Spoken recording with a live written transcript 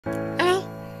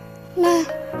Mà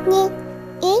Nhi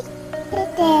ít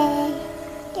để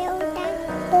chúng ta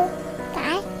tu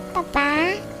cái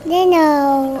papa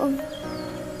dinner.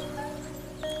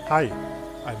 Hi,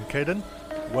 I'm Caden.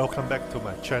 Welcome back to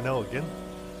my channel again.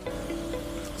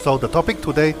 So the topic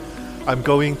today, I'm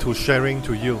going to sharing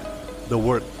to you the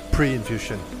word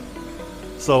pre-infusion.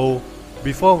 So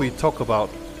before we talk about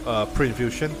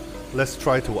pre-infusion, let's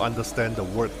try to understand the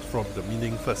word from the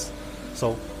meaning first.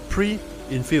 So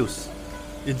pre-infuse.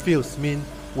 Infuse means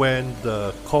when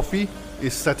the coffee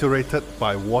is saturated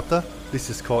by water, this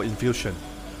is called infusion.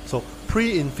 So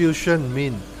pre-infusion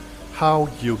means how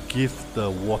you give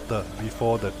the water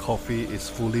before the coffee is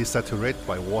fully saturated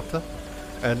by water.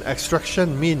 And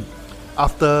extraction means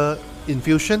after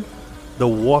infusion, the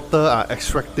water are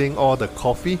extracting all the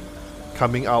coffee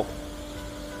coming out.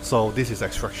 So this is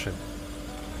extraction.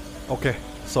 Okay,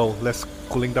 so let's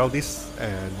cooling down this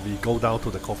and we go down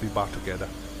to the coffee bar together.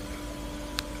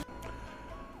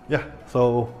 Yeah,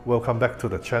 so welcome back to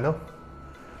the channel.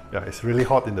 Yeah, it's really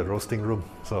hot in the roasting room,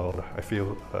 so I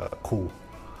feel cool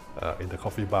in the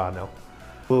coffee bar now.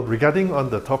 So regarding on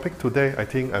the topic today, I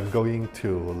think I'm going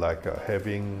to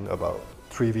having about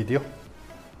 3 videos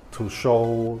to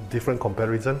show different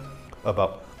comparison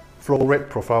about flow rate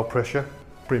profile pressure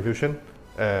pre-infusion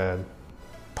and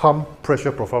pump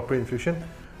pressure profile pre-infusion,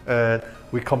 and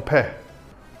we compare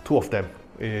 2 of them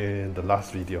in the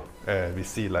last video, and we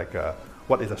see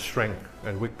what is the strength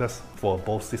and weakness for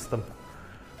both systems.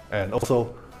 And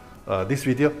also this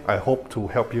video I hope to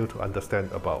help you to understand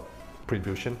about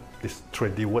pre-infusion, this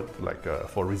trendy word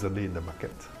for recently in the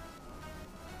market.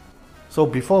 So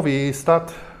before we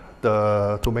start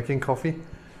to making coffee,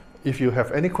 if you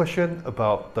have any question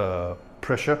about the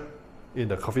pressure in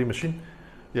the coffee machine,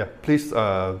 yeah, please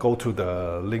go to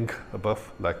the link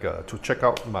above to check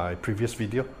out my previous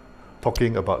video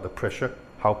talking about the pressure,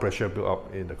 how pressure built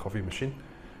up in the coffee machine.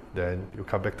 Then you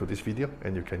come back to this video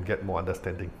and you can get more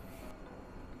understanding.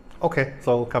 Okay,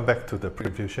 so come back to the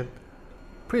pre-infusion.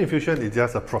 Pre-infusion is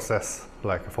just a process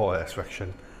for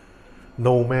extraction.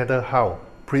 No matter how,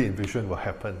 pre-infusion will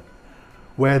happen.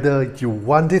 Whether you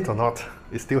want it or not,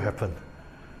 it still happens.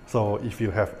 So if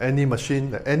you have any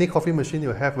machine, any coffee machine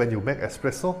you have when you make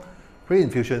espresso,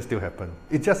 pre-infusion still happens.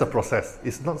 It's just a process.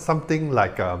 It's not something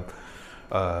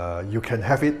you can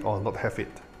have it or not have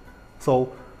it.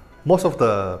 So most of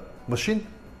the machine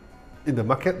in the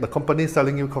market, the company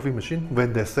selling you coffee machine,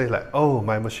 when they say oh,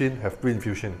 my machine have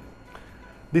pre-infusion,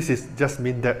 this is just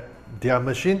mean that their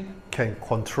machine can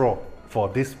control for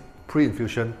this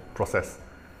pre-infusion process.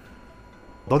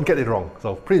 Don't get it wrong.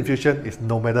 So pre-infusion is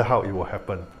no matter how it will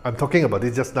happen. I'm talking about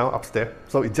this just now upstairs.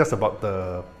 So it's just about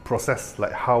the process,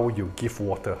 how you give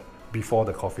water before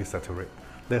the coffee saturate.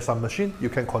 There's some machine you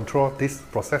can control this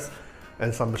process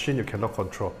and some machine you cannot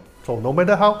control. So no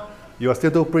matter how, you are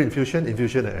still do pre-infusion,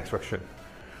 infusion and extraction.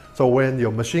 So when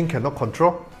your machine cannot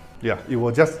control, yeah, it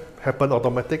will just happen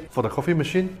automatic. For the coffee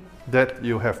machine that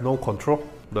you have no control,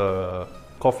 the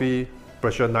coffee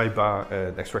pressure 9 bar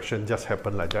and extraction just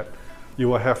happen like that. You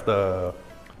will have the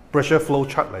pressure flow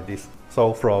chart like this.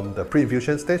 So from the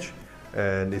pre-infusion stage,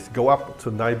 and it's go up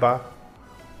to 9 bar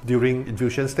during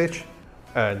infusion stage,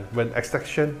 and when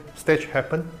extraction stage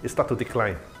happen, it start to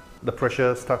decline. The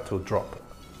pressure start to drop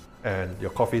and your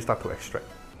coffee start to extract.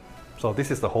 So this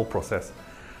is the whole process.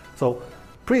 So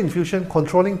pre-infusion,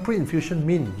 controlling pre-infusion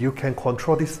means you can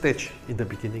control this stage in the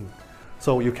beginning.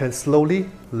 So you can slowly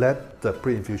let the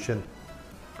pre-infusion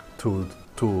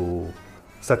to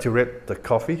saturate the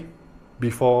coffee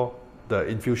before the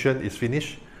infusion is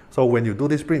finished. So when you do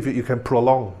this pre-infusion, you can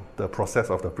prolong the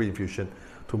process of the pre-infusion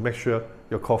to make sure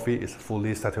your coffee is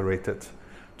fully saturated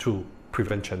to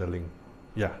prevent channeling.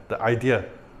 Yeah, the idea,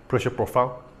 pressure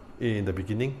profile in the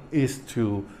beginning is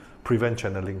to prevent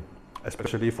channeling,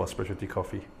 especially for specialty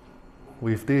coffee.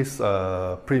 With this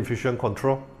pre-infusion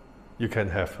control, you can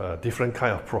have a different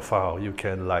kind of profile. You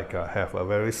can have a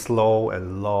very slow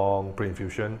and long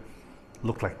pre-infusion,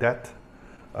 look like that,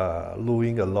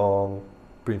 doing a long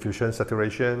pre-infusion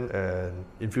saturation and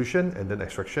infusion and then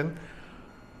extraction.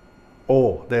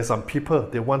 Or there's some people,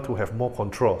 they want to have more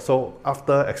control. So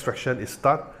after extraction is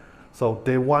start, so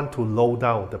they want to low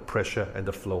down the pressure and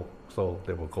the flow, so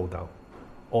they will go down.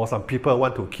 Or some people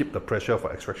want to keep the pressure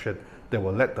for extraction, they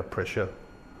will let the pressure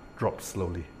drop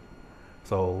slowly.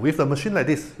 So with a machine like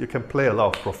this, you can play a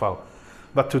lot of profile.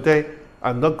 But today,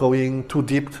 I'm not going too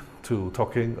deep to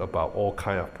talking about all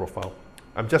kind of profile.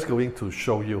 I'm just going to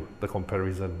show you the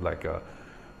comparison,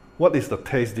 what is the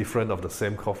taste difference of the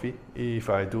same coffee if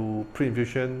I do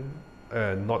pre-infusion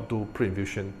and not do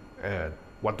pre-infusion, and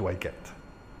what do I get?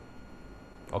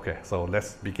 Okay, so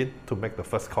let's begin to make the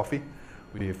first coffee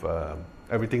with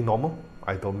everything normal.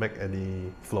 I don't make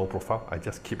any flow profile. I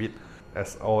just keep it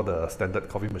as all the standard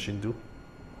coffee machine do.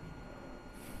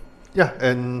 Yeah,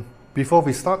 and before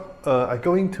we start, I'm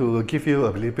going to give you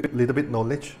a little bit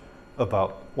knowledge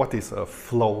about what is a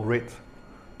flow rate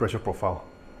pressure profile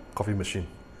coffee machine.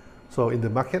 So in the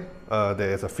market,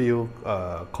 there is a few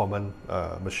common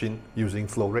machine using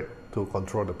flow rate to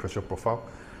control the pressure profile,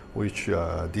 which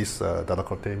this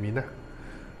Dalacote Mina.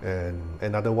 And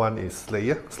another one is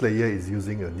Slayer. Slayer is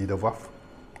using a needle valve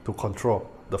to control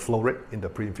the flow rate in the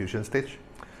pre-infusion stage.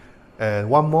 And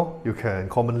one more you can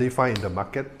commonly find in the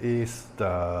market is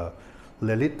the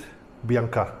Lelit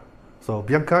Bianca. So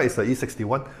Bianca is the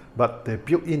E61, but they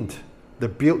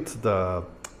built the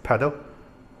pedal.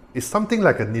 It's something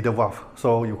like a needle valve.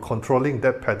 So you're controlling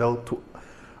that pedal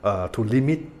to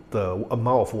limit the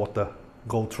amount of water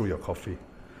go through your coffee.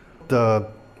 The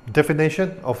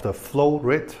definition of the flow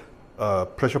rate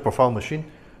pressure profile machine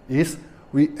is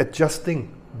we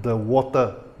adjusting the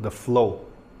water, the flow,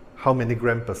 how many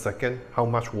grams per second, how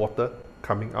much water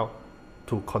coming out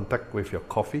to contact with your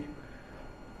coffee,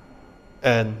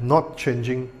 and not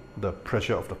changing the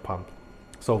pressure of the pump.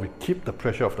 So we keep the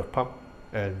pressure of the pump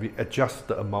and we adjust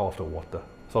the amount of the water.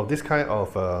 So this kind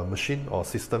of machine or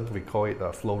system, we call it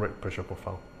a flow rate pressure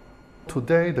profile.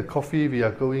 Today the coffee we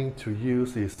are going to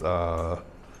use is the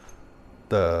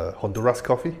Honduras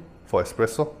coffee for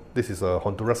espresso. This is a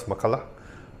Honduras Macala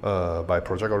by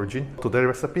Project Origin. Today's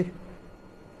recipe,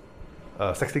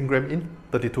 16 gram in,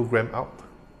 32 gram out.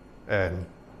 And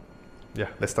yeah,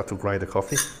 let's start to grind the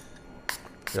coffee.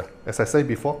 Yeah, as I said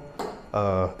before,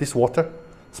 this water,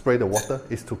 spray the water,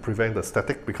 is to prevent the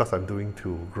static because I'm doing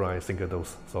to grind single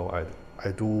dose. So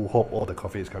I do hope all the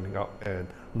coffee is coming out and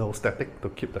no static to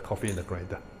keep the coffee in the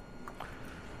grinder.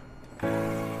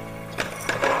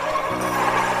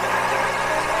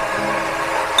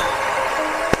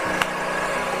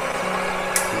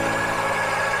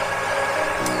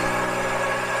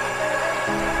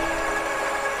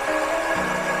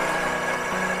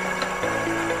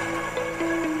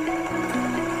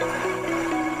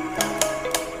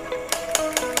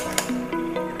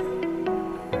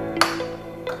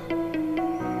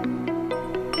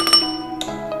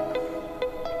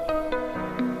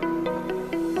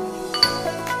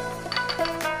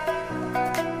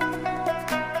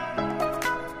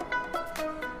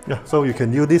 Yeah, so you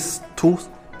can use these tools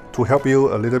to help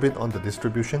you a little bit on the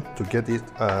distribution to get it,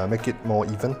 make it more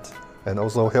even, and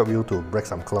also help you to break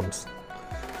some clumps.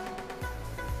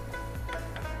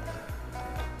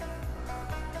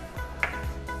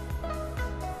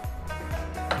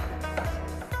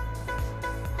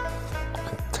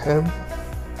 Temp,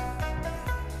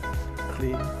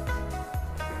 clean.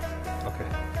 Okay.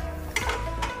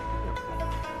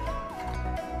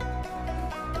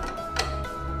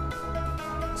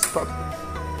 Start.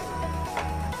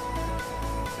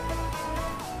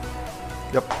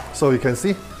 Yep, so you can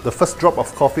see the first drop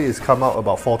of coffee is come out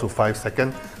about 4 to 5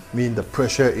 seconds, mean the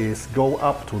pressure is go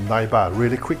up to 9 bar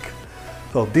really quick.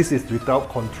 So this is without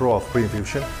control of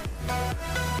pre-infusion.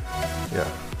 Yeah.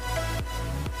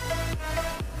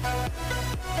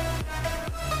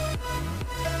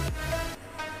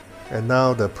 And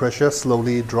now the pressure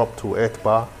slowly dropped to 8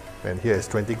 bar, and here is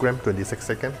 20 gram, 26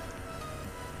 seconds.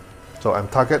 So I'm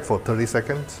target for 30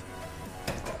 seconds.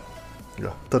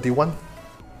 Yeah, 31,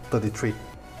 33.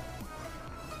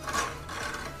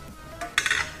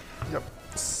 Yep.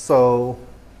 So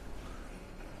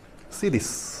see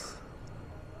this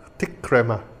thick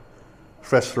crema,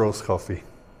 fresh roast coffee.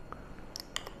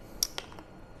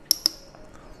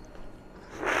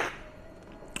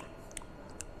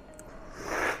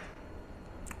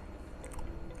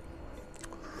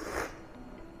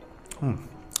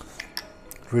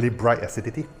 Really bright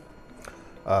acidity.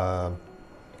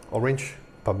 Orange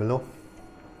pomelo.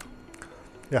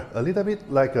 Yeah, a little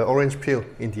bit like an orange peel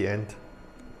in the end.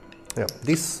 Yeah,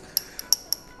 this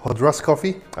Honduras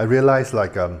coffee, I realized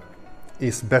like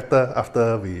it's better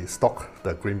after we stock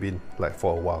the green bean like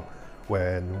for a while.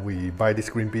 When we buy this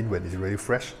green bean when it's really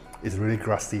fresh, it's really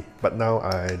grassy. But now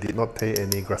I did not taste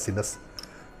any grassiness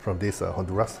from this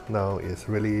Honduras. Now it's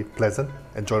really pleasant,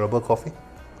 enjoyable coffee.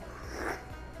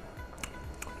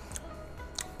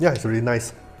 Yeah, it's really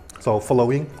nice. So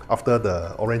following after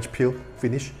the orange peel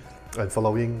finish, and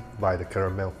following by the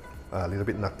caramel, a little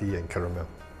bit nutty and caramel.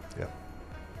 Yeah.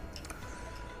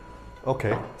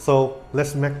 Okay, so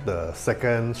let's make the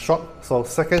second shot. So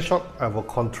second shot, I will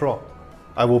control.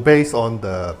 I will base on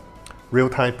the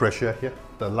real-time pressure here,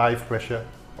 the live pressure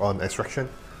on extraction,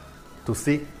 to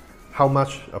see how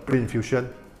much a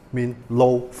pre-infusion mean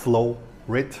low flow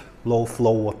rate, low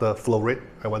flow water flow rate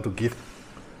I want to give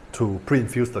to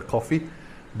pre-infuse the coffee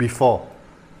before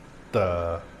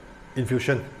the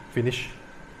infusion finish.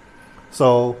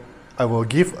 So I will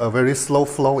give a very slow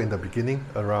flow in the beginning,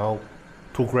 around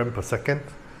 2 grams per second,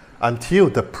 until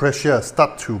the pressure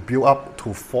start to build up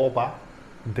to 4 bar.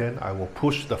 Then I will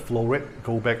push the flow rate,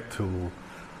 go back to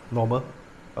normal,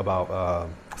 about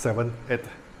 7-8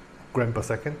 grams per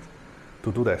second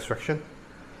to do the extraction.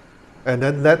 And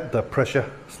then let the pressure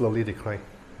slowly decline.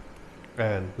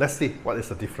 And let's see what is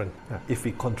the difference if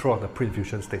we control the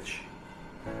pre-infusion stage.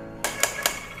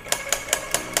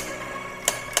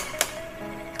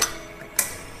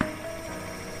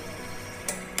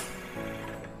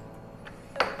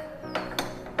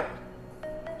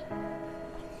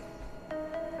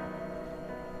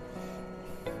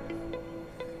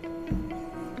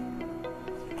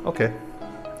 Okay,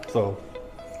 so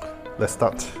let's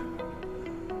start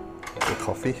the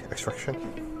coffee extraction.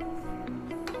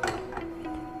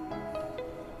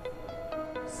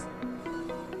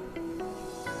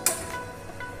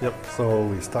 Yep, so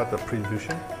we start the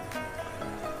pre-infusion.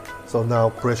 So now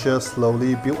pressure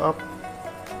slowly build up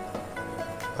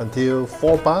until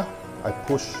 4 bar. I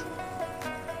push,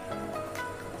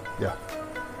 yeah,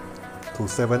 to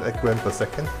 7-8 grams per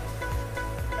second.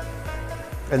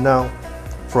 And now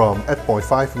from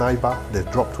 8.5, 9 bar, they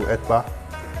drop to 8 bar.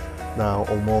 Now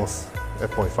almost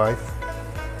 8.5,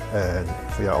 and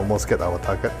we are almost get our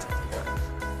target.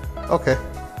 Okay,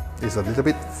 it's a little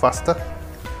bit faster.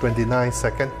 29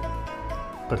 seconds,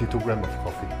 32 grams of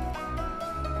coffee.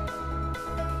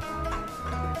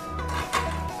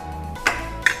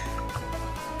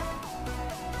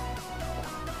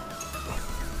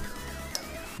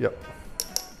 Yep.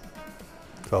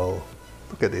 So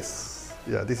look at this.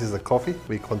 Yeah, this is the coffee.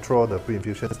 We control the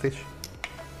pre-infusion stage.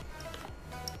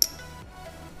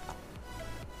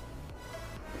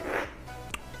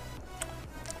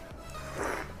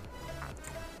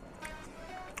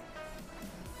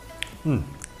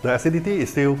 The acidity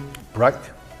is still bright,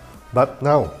 but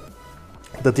now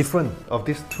the difference of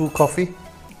these two coffee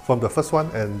from the first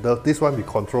one and this one we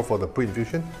control for the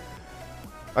pre-infusion,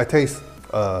 I taste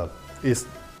is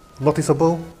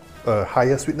noticeable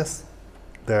higher sweetness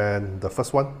than the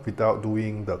first one without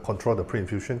doing the control the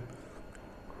pre-infusion.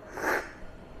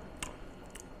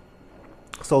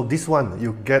 So this one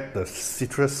you get the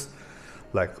citrus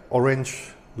like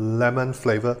orange lemon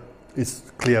flavor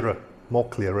is clearer, more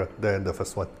clearer than the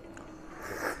first one.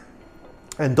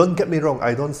 And don't get me wrong,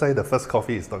 I don't say the first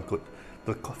coffee is not good.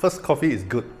 The first coffee is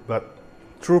good, but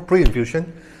through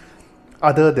pre-infusion,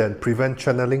 other than prevent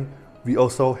channeling, we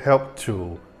also help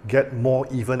to get more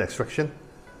even extraction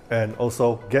and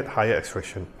also get higher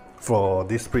extraction for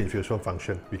this pre-infusion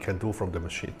function we can do from the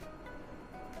machine.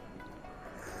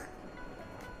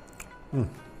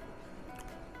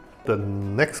 The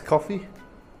next coffee,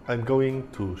 I'm going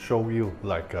to show you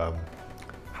like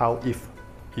how if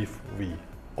we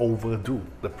overdo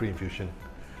the pre-infusion,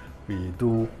 we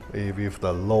do with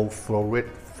the low flow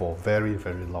rate for very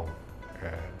long,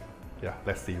 and yeah,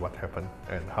 let's see what happened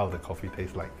and how the coffee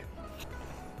tastes like.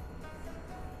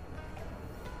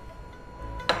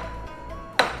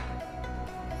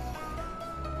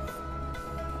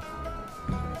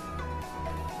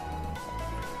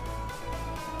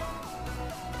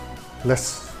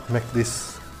 Let's make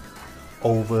this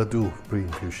overdo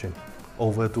pre-infusion,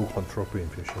 overdo control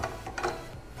pre-infusion.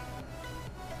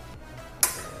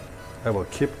 I will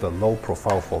keep the low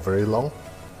profile for very long.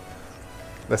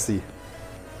 Let's see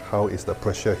how is the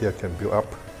pressure here can build up.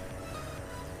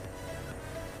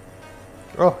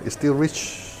 Oh, it's still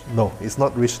reach. No, it's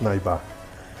not reach 9 bar.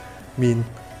 Mean,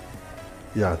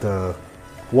 yeah, the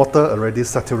water already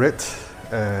saturate,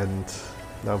 and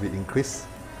now we increase.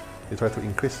 We try to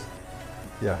increase.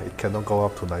 Yeah, it cannot go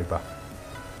up to 9 bar.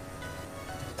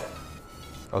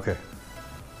 Okay.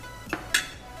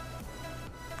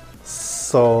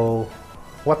 So,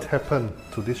 what happened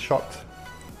to this shot?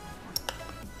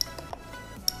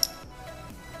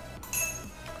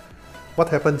 What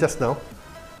happened just now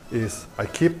is I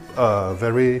keep a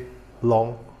very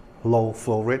long, low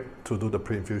flow rate to do the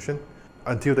pre-infusion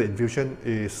until the infusion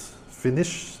is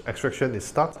finished, extraction is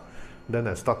start, then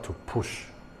I start to push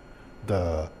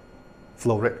the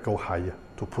flow rate go higher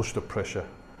to push the pressure.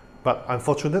 But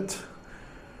unfortunate,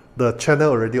 the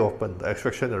channel already open, the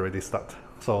extraction already start.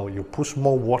 So you push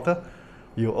more water,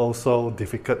 you also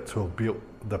difficult to build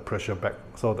the pressure back.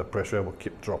 So the pressure will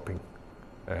keep dropping.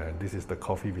 And this is the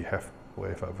coffee we have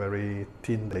with a very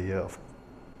thin layer of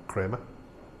crema.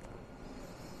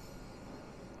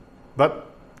 But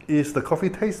is the coffee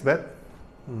taste bad?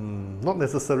 Not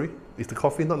necessary. Is the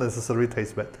coffee not necessarily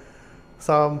taste bad?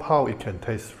 Somehow it can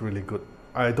taste really good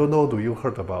I don't know, do you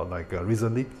heard about like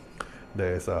recently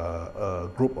there's a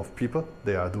group of people,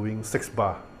 they are doing 6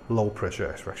 bar low pressure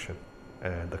extraction,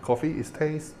 and the coffee is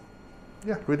tastes,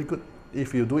 yeah, really good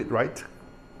if you do it right.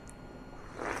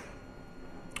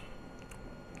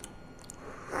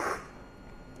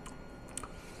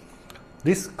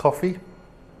 This coffee,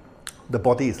 the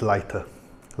body is lighter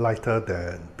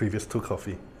than previous 2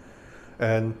 coffee,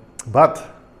 and but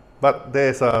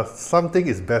there's something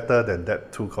is better than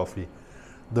that 2 coffee.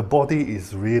 The body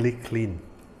is really clean.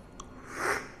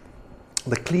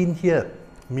 The clean here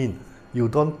mean you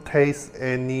don't taste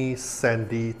any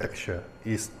sandy texture.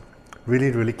 It's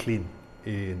really clean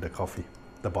in the coffee,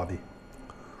 the body.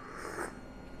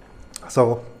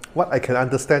 So what I can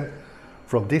understand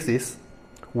from this is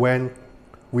when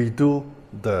we do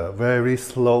the very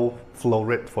slow flow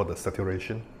rate for the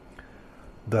saturation,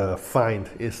 the fine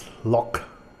is locked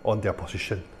on their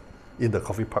position in the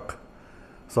coffee puck.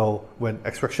 So when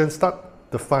extraction start,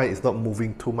 the fine is not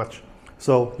moving too much,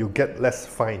 so you get less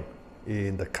fine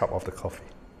in the cup of the coffee.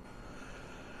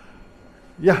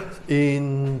 Yeah,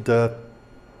 in the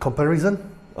comparison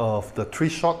of the 3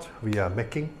 shots we are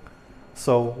making,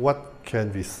 so what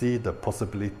can we see the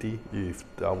possibility if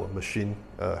our machine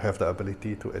have the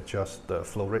ability to adjust the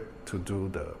flow rate to do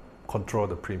the control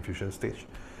the pre-infusion stage,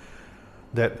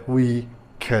 that we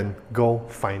can go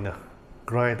finer,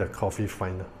 grind the coffee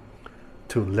finer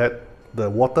to let the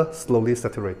water slowly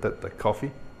saturate the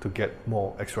coffee to get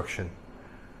more extraction,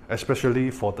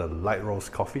 especially for the light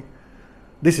roast coffee.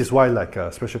 This is why like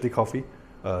specialty coffee,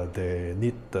 they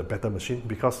need the better machine,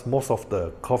 because most of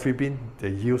the coffee bean they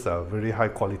use are very high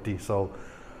quality, so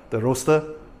the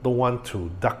roaster don't want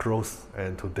to dark roast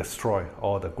and to destroy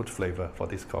all the good flavor for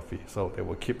this coffee, so they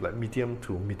will keep like medium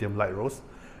to medium light roast.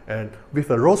 And with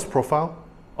a roast profile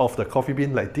of the coffee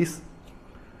bean like this,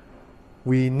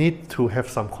 we need to have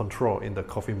some control in the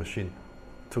coffee machine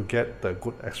to get the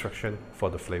good extraction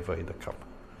for the flavor in the cup.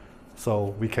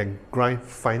 So we can grind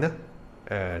finer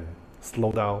and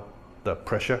slow down the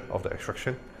pressure of the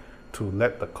extraction to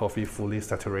let the coffee fully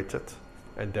saturated,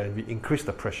 and then we increase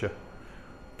the pressure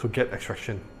to get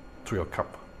extraction to your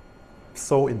cup.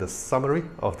 So in the summary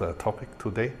of the topic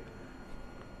today,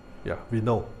 yeah, we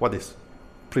know what is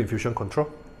pre-infusion control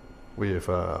with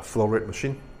a flow rate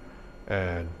machine,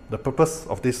 and the purpose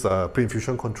of this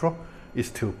pre-infusion control is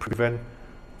to prevent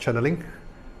channeling,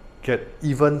 get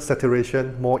even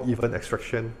saturation, more even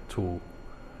extraction, to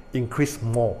increase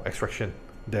more extraction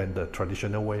than the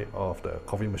traditional way of the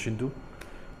coffee machine do.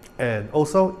 And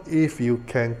also, if you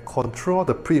can control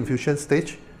the pre-infusion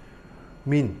stage,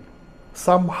 mean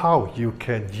somehow you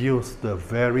can use the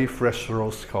very fresh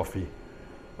roast coffee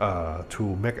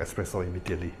to make espresso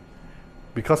immediately.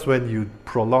 Because when you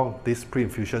prolong this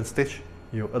pre-infusion stage,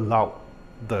 you allow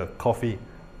the coffee,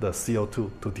 the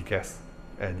CO2 to degas,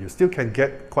 and you still can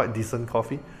get quite decent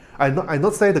coffee. I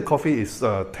not say the coffee is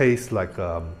taste like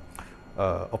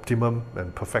optimum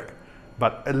and perfect,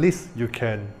 but at least you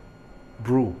can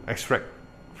extract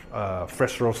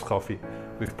fresh roast coffee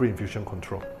with pre-infusion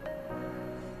control.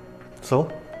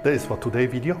 So that is for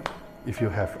today's video. If you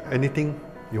have anything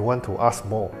you want to ask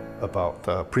more about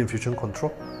pre-infusion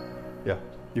control, yeah,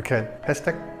 you can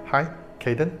hashtag hi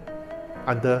Caden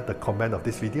under the comment of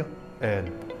this video,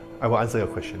 and I will answer your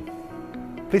question.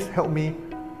 Please help me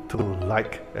to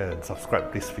like and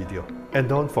subscribe this video, and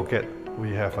don't forget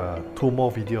we have 2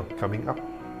 more videos coming up,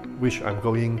 which I'm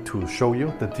going to show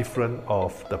you the difference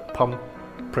of the pump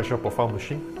pressure profile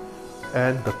machine,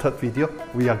 and the 3rd video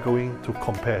we are going to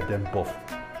compare them both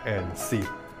and see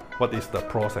what is the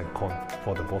pros and cons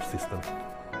for the both systems.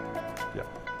 Yeah,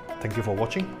 thank you for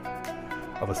watching.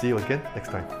 I will see you again next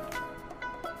time.